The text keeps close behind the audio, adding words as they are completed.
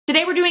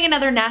doing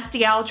another Nasty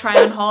Gal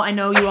try on haul. I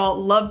know you all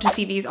love to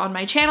see these on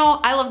my channel.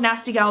 I love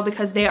Nasty Gal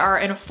because they are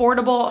an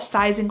affordable,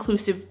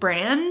 size-inclusive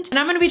brand. And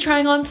I'm gonna be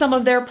trying on some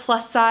of their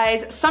plus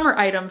size summer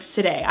items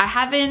today. I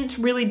haven't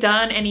really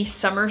done any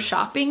summer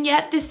shopping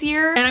yet this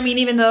year. And I mean,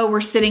 even though we're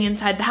sitting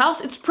inside the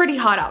house, it's pretty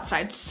hot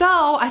outside. So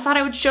I thought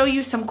I would show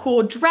you some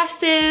cool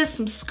dresses,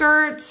 some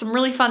skirts, some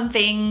really fun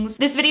things.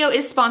 This video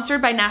is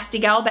sponsored by Nasty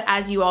Gal, but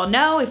as you all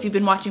know, if you've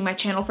been watching my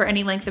channel for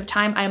any length of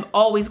time, I am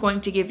always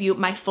going to give you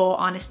my full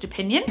honest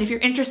opinion. And if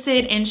you're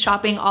interested in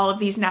shopping all of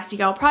these Nasty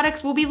Gal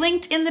products, will be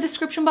linked in the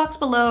description box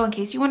below in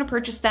case you want to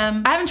purchase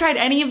them. I haven't tried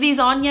any of these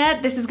on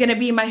yet. This is gonna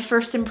be my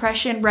first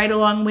impression right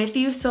along with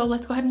you, so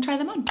let's go ahead and try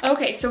them on.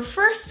 Okay, so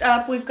first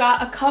up, we've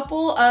got a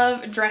couple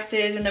of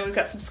dresses and then we've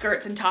got some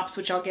skirts and tops,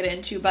 which I'll get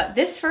into, but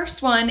this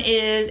first one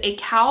is a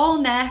cowl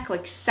neck,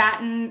 like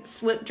satin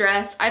slip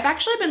dress. I've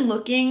actually been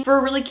looking for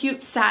a really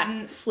cute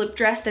satin slip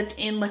dress that's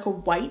in like a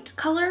white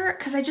color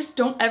because I just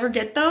don't ever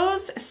get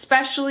those,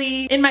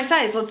 especially in my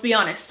size, let's be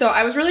honest. So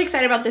I was really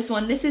excited about this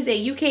one. This is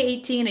a UK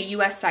 18, a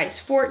US size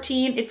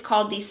 14. It's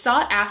called the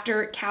Sought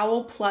After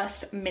Cowl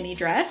Plus mini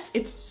dress.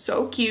 It's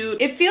so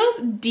cute. It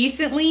feels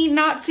decently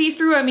not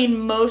see-through. I mean,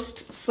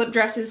 most slip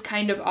dresses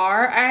kind of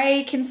are.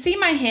 I can see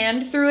my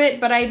hand through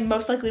it, but I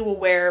most likely will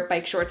wear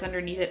bike shorts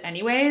underneath it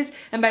anyways.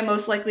 And by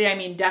most likely, I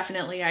mean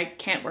definitely I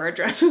can't wear a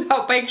dress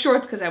without bike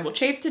shorts because I will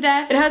chafe to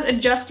death. It has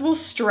adjustable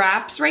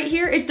straps right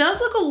here. It does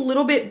look a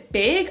little bit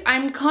big.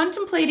 I'm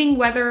contemplating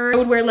whether I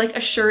would wear like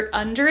a shirt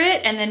under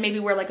it and then maybe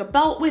wear like a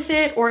belt with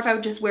it, or if I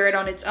would just wear it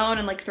on its own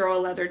and like throw a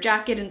leather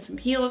jacket and some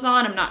heels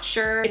on. I'm not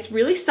sure. It's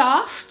really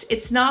soft.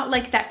 It's not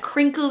like that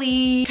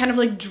crinkly kind of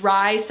like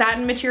dry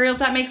satin material, if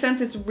that makes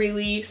sense. It's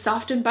really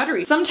soft and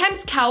buttery.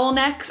 Sometimes cowl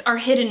necks are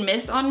hit and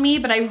miss on me,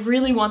 but I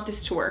really want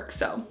this to work,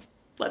 so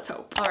let's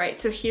hope. All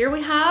right, so here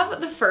we have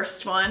the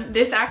first one.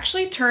 This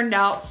actually turned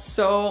out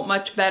so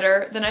much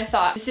better than I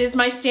thought. This is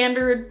my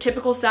standard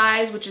typical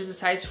size, which is a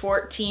size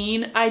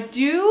 14. I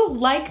do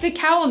like the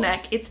cowl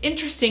neck. It's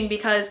interesting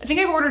because I think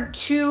I've ordered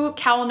 2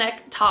 cowl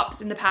neck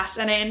tops in the past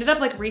and I ended up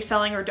like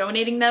reselling or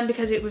donating them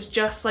because it was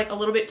just like a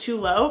little bit too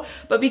low.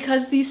 But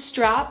because these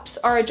straps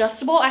are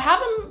adjustable, I have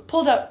them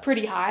pulled up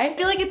pretty high. I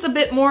feel like it's a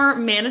bit more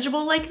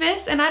manageable like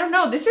this, and I don't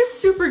know, this is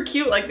super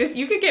cute. Like this,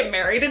 you could get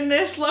married in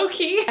this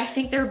low-key. I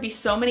think there would be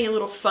so many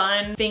little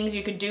fun things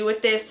you could do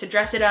with this to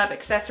dress it up,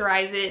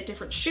 accessorize it,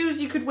 different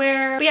shoes you could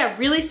wear. But yeah,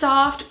 really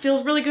soft,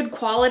 feels really good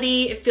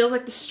quality. It feels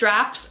like the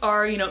straps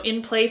are, you know,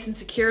 in place and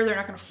secure. They're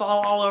not gonna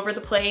fall all over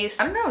the place.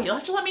 I don't know, you'll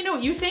have to let me know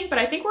what you think, but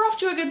I think we're off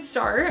to a good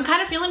start. I'm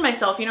kind of feeling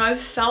myself, you know,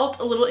 I've felt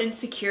a little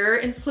insecure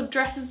in slip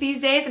dresses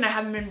these days and I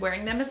haven't been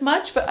wearing them as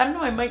much, but I don't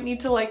know, I might need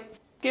to like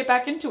get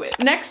back into it.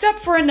 Next up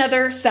for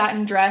another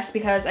satin dress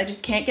because I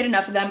just can't get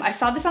enough of them. I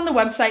saw this on the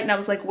website and I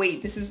was like,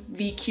 wait, this is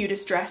the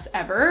cutest dress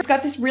ever. It's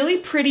got this really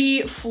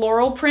pretty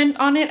floral print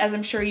on it, as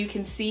I'm sure you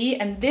can see,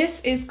 and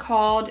this is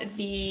called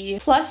the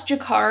Plus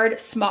Jacquard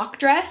Smock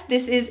Dress.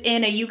 This is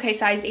in a UK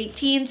size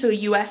 18, so a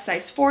US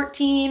size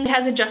 14. It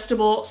has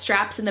adjustable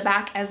straps in the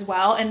back as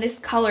well, and this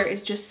color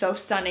is just so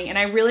stunning. And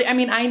I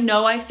mean, I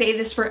know I say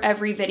this for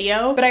every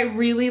video, but I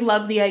really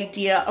love the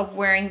idea of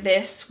wearing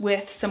this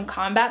with some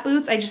combat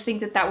boots. I just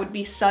think that that would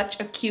be such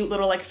a cute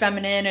little like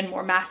feminine and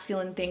more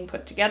masculine thing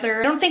put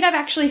together. I don't think I've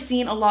actually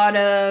seen a lot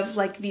of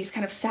like these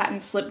kind of satin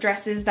slip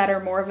dresses that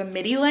are more of a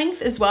midi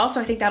length as well, so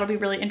I think that'll be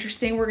really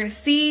interesting. We're gonna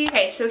see.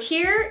 Okay, so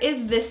here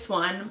is this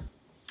one.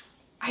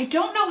 I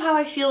don't know how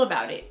I feel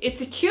about it. It's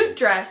a cute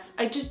dress.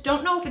 I just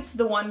don't know if it's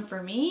the one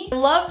for me. I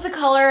love the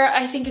color.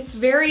 I think it's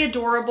very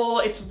adorable.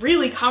 It's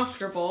really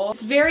comfortable.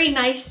 It's very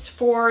nice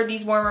for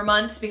these warmer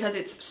months because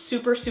it's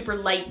super, super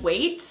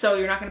lightweight. So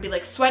you're not gonna be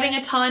like sweating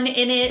a ton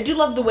in it. I do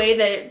love the way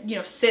that it, you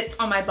know, sits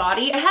on my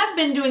body. I have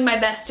been doing my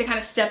best to kind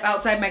of step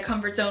outside my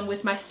comfort zone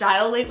with my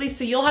style lately.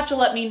 So you'll have to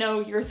let me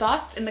know your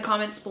thoughts in the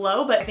comments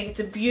below. But I think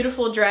it's a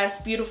beautiful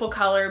dress, beautiful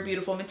color,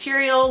 beautiful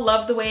material.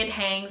 Love the way it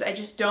hangs. I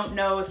just don't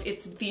know if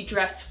it's the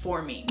dress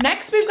for me.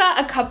 Next, we've got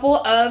a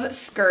couple of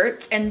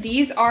skirts, and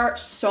these are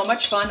so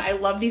much fun. I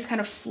love these kind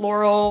of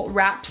floral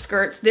wrap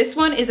skirts. This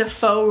one is a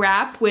faux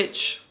wrap,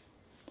 which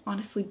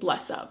honestly,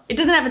 bless up. It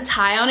doesn't have a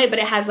tie on it, but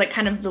it has like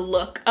kind of the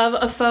look of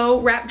a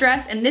faux wrap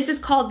dress, and this is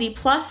called the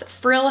Plus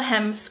Frill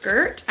Hem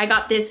Skirt. I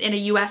got this in a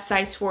US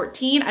size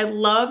 14. I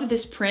love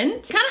this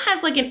print. It kind of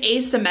has like an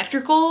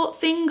asymmetrical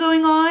thing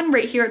going on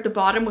right here at the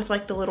bottom with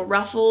like the little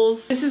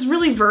ruffles. This is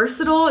really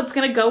versatile. It's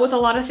gonna go with a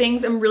lot of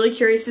things. I'm really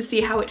curious to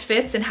see how it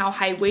fits and how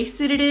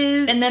high-waisted it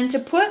is. And then to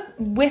put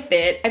with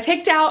it, I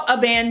picked out a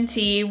band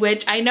tee,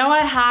 which I know I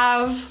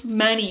have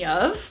many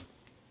of.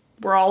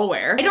 We're all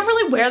aware. I don't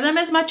really wear them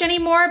as much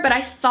anymore, but I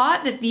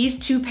thought that these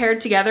two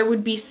paired together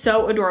would be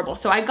so adorable.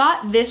 So I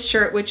got this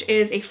shirt, which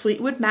is a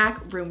Fleetwood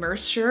Mac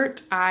Rumors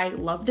shirt. I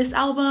love this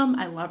album.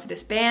 I love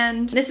this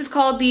band. This is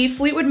called the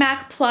Fleetwood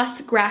Mac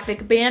Plus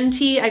Graphic Band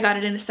Tee. I got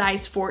it in a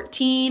size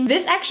 14.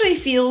 This actually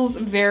feels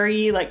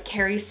very like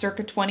Carrie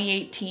circa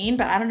 2018,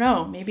 but I don't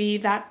know. Maybe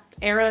that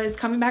era is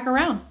coming back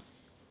around.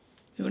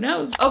 Who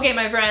knows? Okay,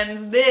 my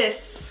friends,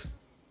 this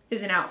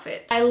is an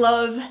outfit. I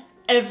love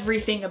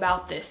everything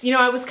about this. You know,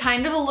 I was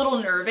kind of a little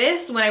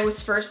nervous when I was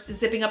first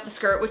zipping up the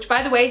skirt, which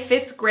by the way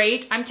fits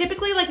great. I'm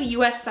typically like a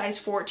US size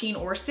 14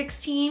 or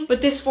 16,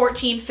 but this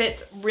 14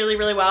 fits really,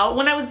 really well.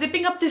 When I was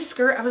zipping up this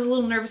skirt, I was a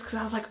little nervous because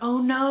I was like, oh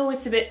no,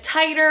 it's a bit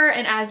tighter.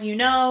 And as you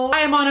know, I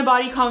am on a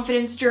body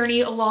confidence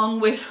journey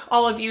along with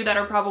all of you that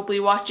are probably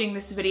watching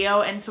this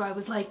video. And so I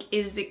was like,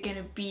 is it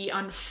gonna be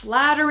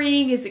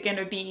unflattering? Is it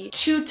gonna be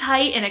too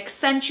tight and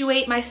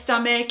accentuate my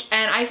stomach?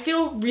 And I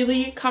feel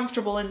really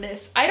comfortable in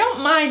this. I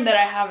don't mind that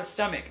I have a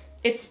stomach.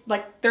 It's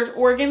like there's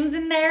organs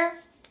in there.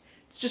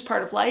 It's just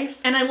part of life.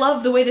 And I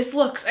love the way this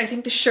looks. I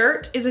think the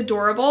shirt is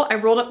adorable. I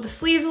rolled up the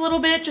sleeves a little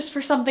bit just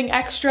for something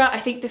extra. I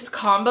think this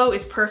combo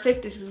is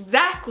perfect. It's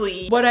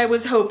exactly what I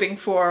was hoping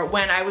for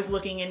when I was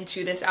looking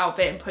into this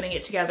outfit and putting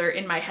it together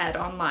in my head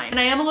online.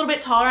 And I am a little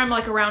bit taller. I'm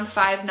like around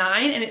 5'9",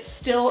 and it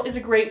still is a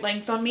great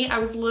length on me. I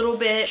was a little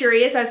bit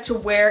curious as to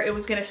where it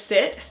was gonna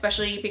sit,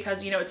 especially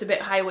because, you know, it's a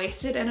bit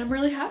high-waisted, and I'm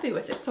really happy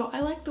with it. So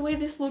I like the way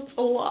this looks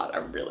a lot.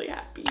 I'm really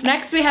happy.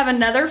 Next, we have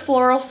another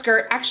floral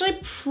skirt. Actually,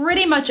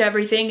 pretty much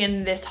everything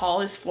in this haul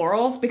is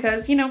florals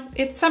because, you know,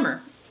 it's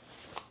summer.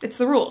 It's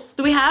the rules.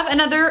 So we have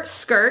another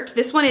skirt.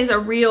 This one is a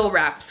real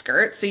wrap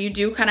skirt, so you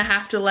do kind of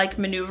have to like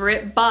maneuver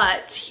it,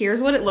 but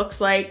here's what it looks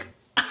like.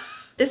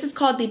 This is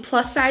called the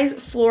plus size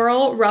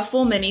floral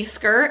ruffle mini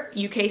skirt,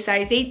 UK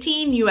size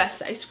 18, US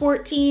size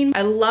 14.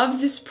 I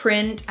love this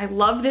print. I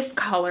love this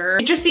color.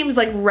 It just seems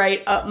like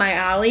right up my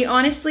alley,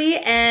 honestly.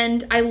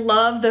 And I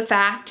love the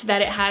fact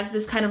that it has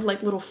this kind of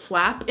like little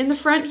flap in the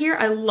front here.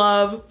 I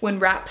love when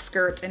wrap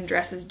skirts and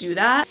dresses do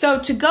that. So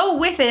to go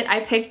with it, I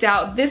picked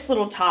out this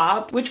little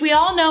top, which we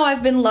all know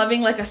I've been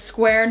loving, like a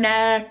square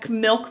neck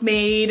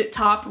milkmaid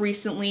top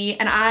recently.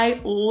 And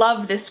I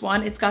love this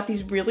one. It's got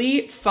these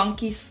really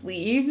funky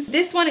sleeves.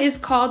 This one is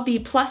called the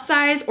plus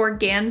size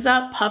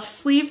organza puff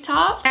sleeve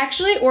top. I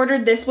actually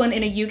ordered this one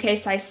in a UK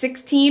size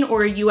 16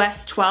 or a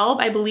US 12.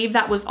 I believe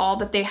that was all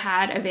that they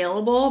had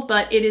available,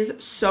 but it is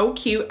so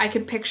cute. I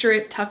could picture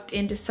it tucked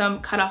into some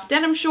cutoff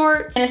denim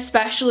shorts, and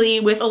especially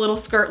with a little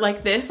skirt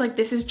like this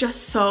is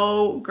just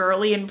so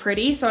girly and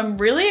pretty. So I'm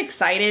really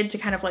excited to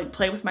kind of like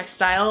play with my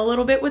style a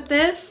little bit with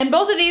this. And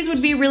both of these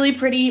would be really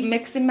pretty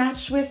mixed and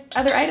matched with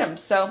other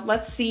items. So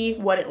let's see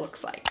what it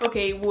looks like.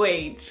 Okay,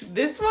 wait,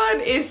 this one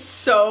is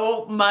so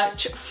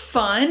much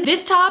fun.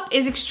 This top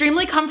is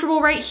extremely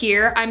comfortable right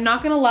here. I'm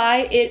not gonna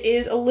lie, it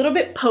is a little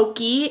bit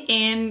pokey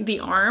in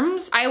the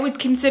arms. I would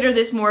consider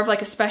this more of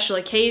like a special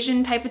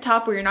occasion type of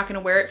top where you're not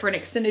gonna wear it for an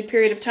extended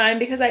period of time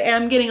because I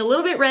am getting a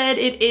little bit red.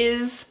 It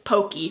is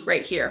pokey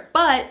right here,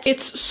 but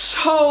it's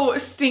so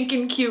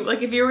stinking cute.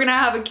 Like if you were gonna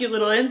have a cute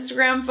little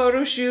Instagram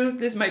photo shoot,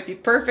 this might be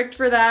perfect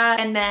for that.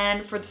 And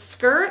then for the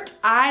skirt,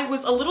 I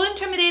was a little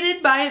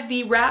intimidated by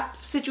the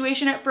wrap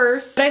situation at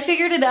first, but I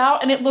figured it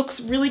out and it looks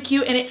really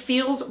cute and it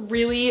feels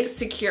really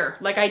secure.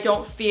 Like I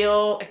don't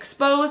feel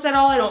exposed at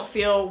all. I don't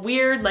feel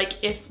weird. Like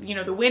if, you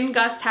know, the wind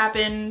gust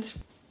happened,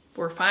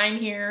 we're fine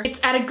here.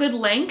 It's at a good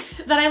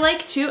length that I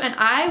like too, and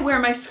I wear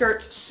my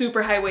skirts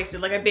super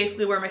high-waisted. Like I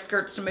basically wear my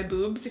skirts to my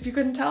boobs, if you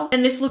couldn't tell.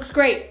 And this looks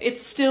great.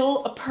 It's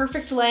still a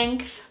perfect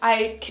length.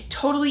 I could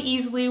totally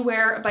easily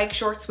wear bike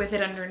shorts with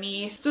it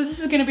underneath. So this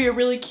is gonna be a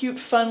really cute,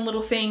 fun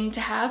little thing to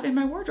have in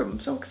my wardrobe. I'm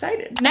so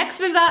excited. Next,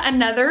 we've got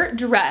another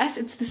dress.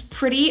 It's this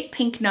pretty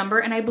pink number,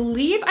 and I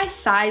believe I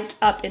sized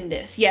up in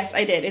this. Yes,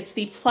 I did. It's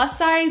the plus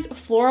size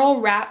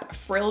floral wrap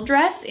frill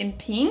dress in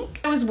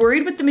pink. I was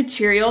worried with the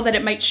material that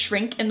it might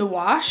shrink in the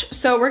wash,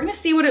 so we're gonna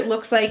see what it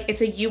looks like.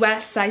 It's a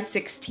US size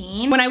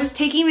 16. When I was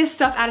taking this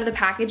stuff out of the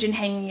package and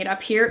hanging it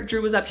up here,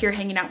 Drew was up here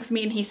hanging out with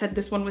me and he said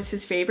this one was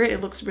his favorite.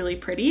 It looks really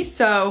pretty.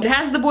 So it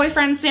has the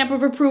boyfriend stamp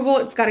of approval.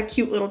 It's got a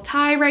cute little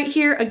tie right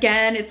here.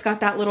 Again, it's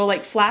got that little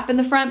like flap in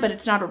the front, but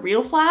it's not a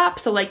real flap,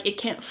 so like it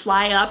can't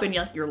fly up and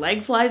your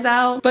leg flies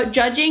out. But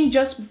judging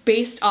just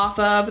based off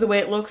of the way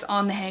it looks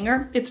on the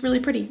hanger, it's really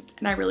pretty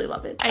and I really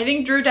love it. I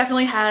think Drew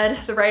definitely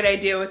had the right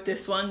idea with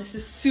this one. This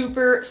is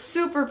super,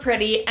 super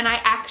pretty, and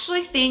I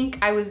actually think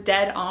I was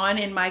dead on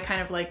in my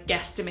kind of like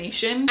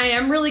guesstimation. I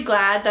am really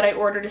glad that I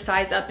ordered a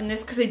size up in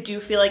this because I do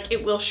feel like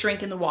it will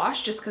shrink in the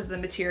wash just because of the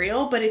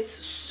material, but it's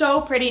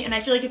so pretty and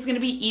I feel like it's gonna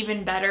be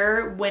even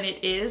better when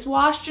it is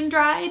washed and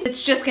dried.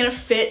 It's just gonna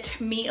fit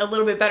me a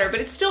little bit better,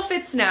 but it still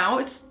fits now.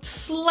 It's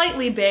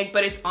slightly big,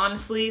 but it's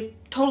honestly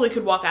totally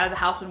could walk out of the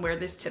house and wear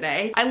this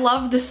today. I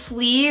love the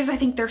sleeves. I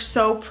think they're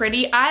so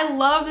pretty. I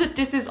love that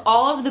this is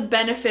all of the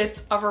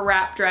benefits of a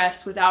wrap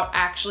dress without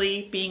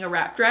actually being a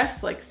wrap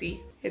dress. Like,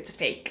 see, it's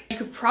fake. You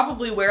could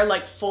probably wear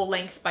like full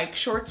length bike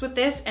shorts with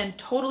this and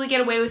totally get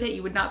away with it.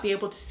 You would not be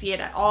able to see it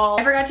at all.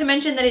 I forgot to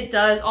mention that it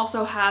does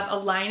also have a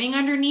lining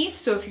underneath.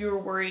 So if you were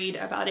worried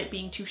about it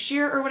being too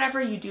sheer or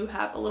whatever, you do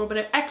have a little bit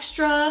of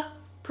extra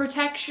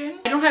protection.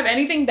 I don't have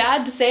anything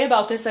bad to say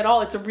about this at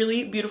all. It's a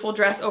really beautiful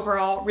dress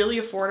overall,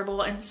 really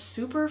affordable and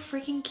super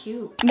freaking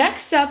cute.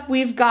 Next up,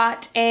 we've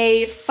got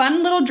a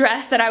fun little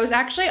dress that I was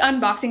actually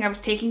unboxing. I was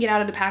taking it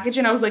out of the package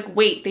and I was like,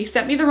 wait, they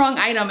sent me the wrong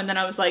item. And then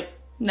I was like,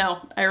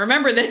 No, I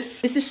remember this.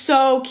 This is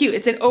so cute.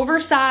 It's an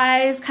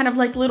oversized kind of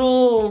like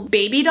little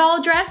baby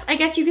doll dress, I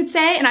guess you could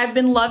say. And I've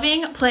been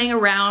loving playing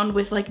around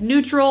with like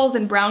neutrals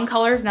and brown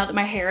colors now that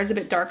my hair is a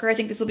bit darker. I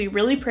think this will be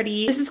really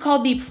pretty. This is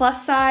called the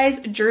plus size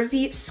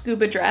jersey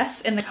scuba dress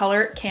in the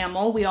color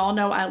camel. We all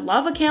know I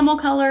love a camel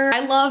color.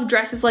 I love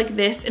dresses like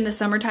this in the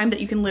summertime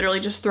that you can literally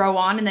just throw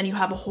on and then you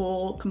have a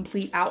whole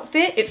complete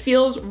outfit. It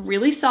feels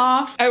really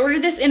soft. I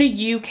ordered this in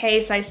a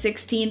UK size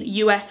 16,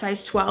 US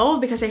size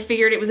 12 because I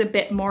figured it was a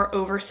bit more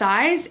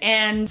oversized,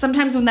 and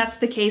sometimes when that's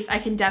the case I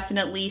can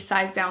definitely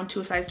size down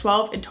to a size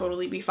 12 and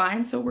totally be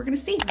fine, so we're gonna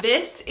see.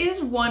 This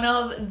is one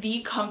of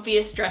the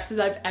comfiest dresses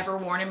I've ever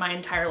worn in my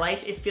entire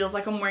life. It feels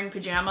like I'm wearing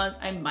pajamas.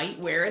 I might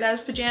wear it as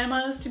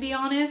pajamas, to be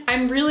honest.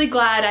 I'm really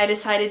glad I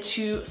decided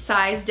to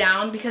size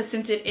down because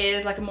since it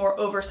is like a more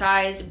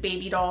oversized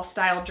baby doll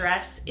style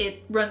dress,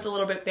 it runs a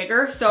little bit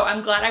bigger, so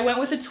I'm glad I went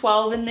with a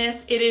 12 in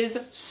this. It is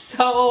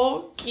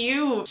so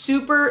cute.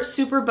 Super,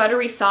 super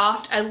buttery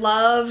soft. I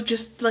love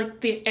just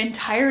like the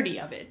entirety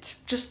of it.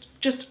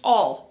 Just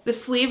all. The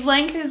sleeve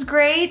length is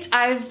great.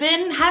 I've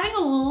been having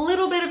a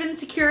little bit of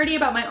insecurity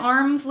about my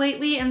arms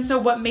lately, and so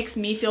what makes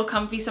me feel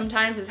comfy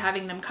sometimes is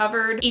having them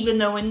covered. Even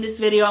though in this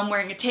video I'm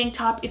wearing a tank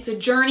top, it's a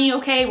journey,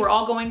 okay? We're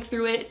all going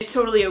through it. It's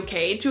totally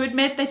okay to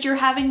admit that you're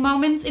having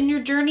moments in your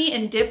journey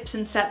and dips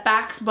and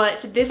setbacks,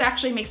 but this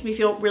actually makes me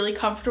feel really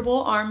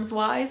comfortable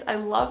arms-wise. I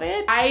love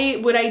it.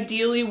 I would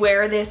ideally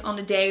wear this on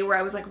a day where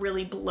I was like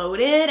really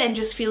bloated and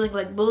just feeling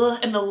like bleh,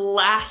 and the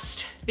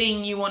last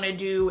thing you want to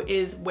do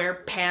is wear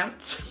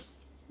pants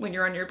when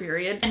you're on your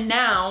period. And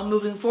now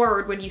moving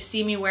forward, when you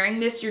see me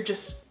wearing this,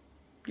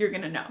 you're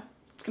gonna know.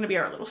 It's gonna be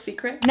our little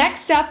secret.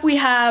 Next up, we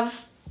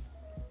have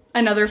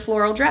another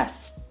floral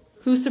dress.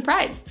 Who's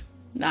surprised?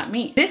 Not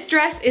me. This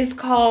dress is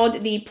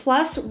called the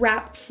Plus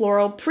Wrap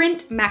Floral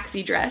Print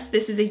Maxi Dress.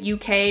 This is a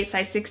UK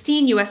size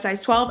 16, US size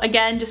 12.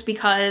 Again, just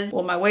because,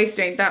 well, my waist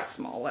ain't that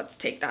small. Let's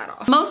take that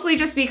off. Mostly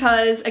just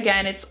because,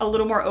 again, it's a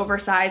little more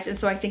oversized, and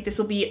so I think this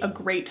will be a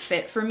great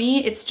fit for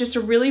me. It's just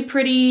a really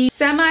pretty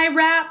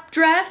semi-wrap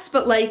dress,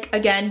 but like,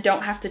 again,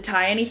 don't have to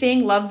tie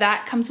anything. Love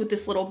that. Comes with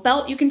this little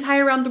belt you can tie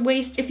around the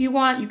waist if you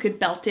want. You could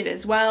belt it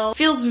as well.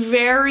 Feels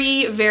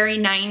very, very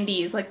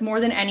 90s. Like more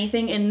than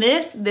anything in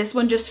this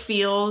one just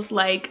feels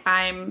like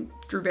I'm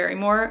Drew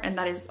Barrymore, and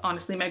that is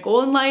honestly my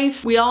goal in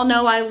life. We all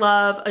know I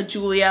love a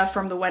Julia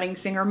from The Wedding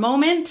Singer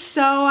moment,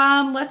 so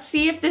let's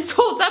see if this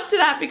holds up to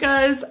that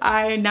because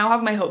I now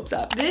have my hopes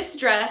up. This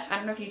dress, I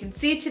don't know if you can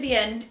see it to the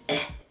end.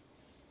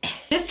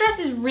 This dress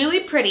is really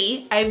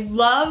pretty. I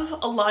love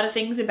a lot of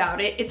things about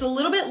it. It's a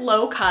little bit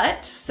low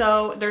cut,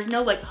 so there's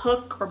no like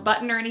hook or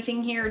button or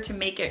anything here to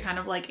make it kind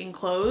of like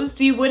enclosed.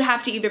 So you would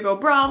have to either go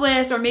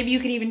braless or maybe you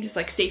could even just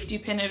like safety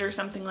pin it or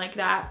something like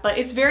that. But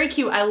it's very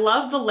cute. I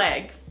love the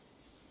leg.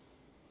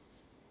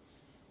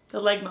 The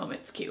leg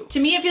moment's cute.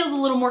 To me, it feels a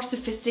little more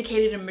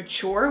sophisticated and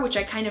mature, which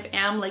I kind of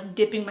am like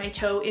dipping my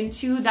toe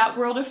into that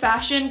world of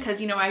fashion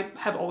because, you know, I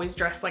have always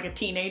dressed like a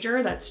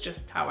teenager. That's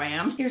just how I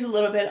am. Here's a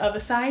little bit of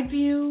a side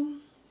view.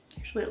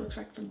 Here's what it looks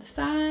like from the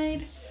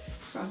side,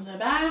 from the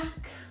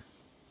back.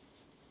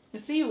 I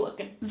see you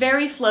looking.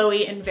 Very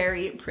flowy and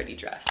very pretty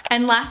dress.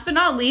 And last but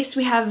not least,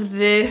 we have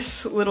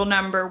this little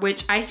number,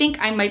 which I think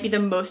I might be the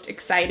most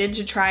excited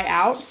to try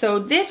out. So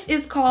this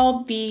is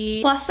called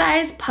the plus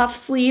size puff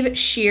sleeve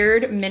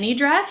sheared mini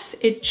dress.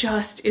 It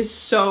just is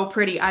so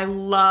pretty. I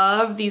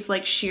love these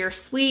like sheer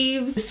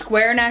sleeves. The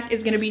square neck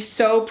is gonna be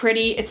so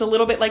pretty. It's a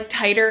little bit like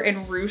tighter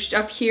and ruched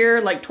up here,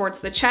 like towards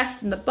the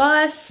chest and the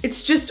bust.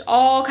 It's just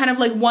all kind of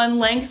like one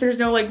length. There's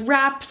no like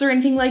wraps or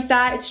anything like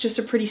that. It's just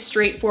a pretty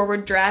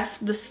straightforward dress.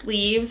 The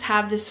sleeves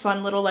have this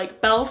fun little like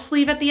bell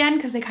sleeve at the end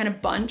because they kind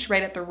of bunch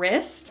right at the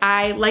wrist.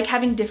 I like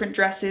having different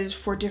dresses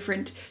for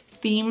different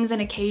themes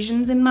and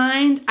occasions in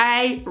mind.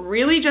 I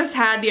really just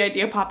had the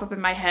idea pop up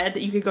in my head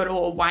that you could go to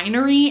a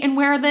winery and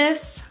wear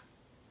this.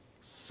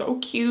 So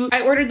cute.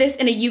 I ordered this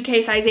in a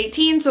UK size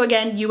 18, so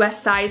again,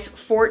 US size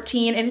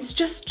 14, and it's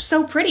just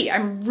so pretty.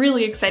 I'm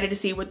really excited to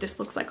see what this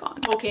looks like on.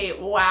 Okay,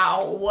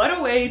 wow, what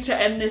a way to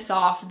end this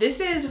off. This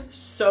is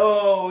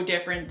so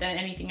different than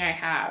anything I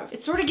have.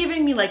 It's sort of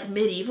giving me like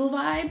medieval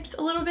vibes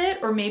a little bit,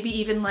 or maybe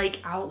even like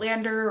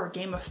Outlander or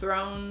Game of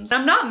Thrones.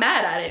 I'm not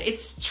mad at it.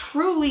 It's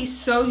truly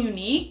so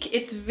unique.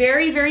 It's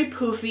very, very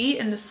poofy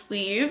in the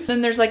sleeves.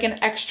 Then there's like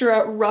an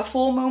extra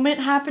ruffle moment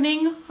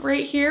happening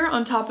right here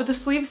on top of the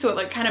sleeve, so it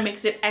like kind of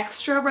makes it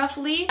extra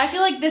ruffly. I feel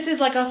like this is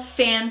like a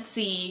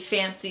fancy,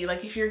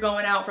 like if you're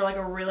going out for like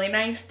a really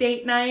nice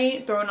date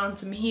night, throwing on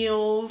some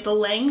heels. The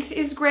length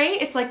is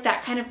great. It's like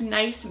that kind of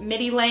nice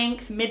midi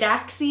length,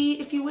 mid-axi,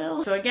 if you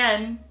will. So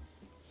again,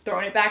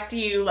 throwing it back to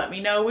you. Let me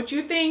know what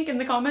you think in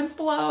the comments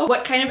below.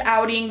 What kind of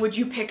outing would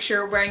you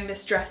picture wearing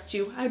this dress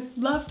to? I'd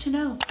love to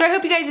know. So I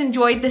hope you guys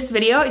enjoyed this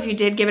video. If you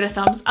did, give it a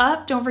thumbs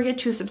up. Don't forget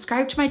to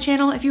subscribe to my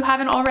channel if you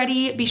haven't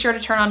already. Be sure to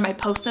turn on my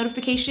post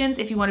notifications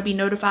if you want to be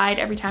notified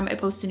every time I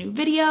post a new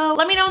video.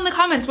 Let me know in the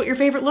comments what your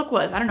favorite look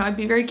was. I don't know, I'd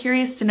be very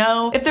curious to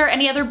know. If there are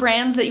any other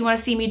brands that you want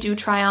to see me do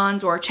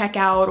try-ons or check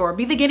out or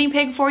be the guinea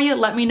pig for you,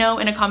 let me know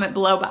in a comment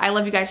below. But I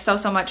love you guys so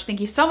much.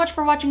 Thank you so much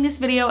for watching this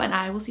video, and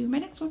I will see you in my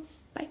next one.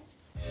 Bye.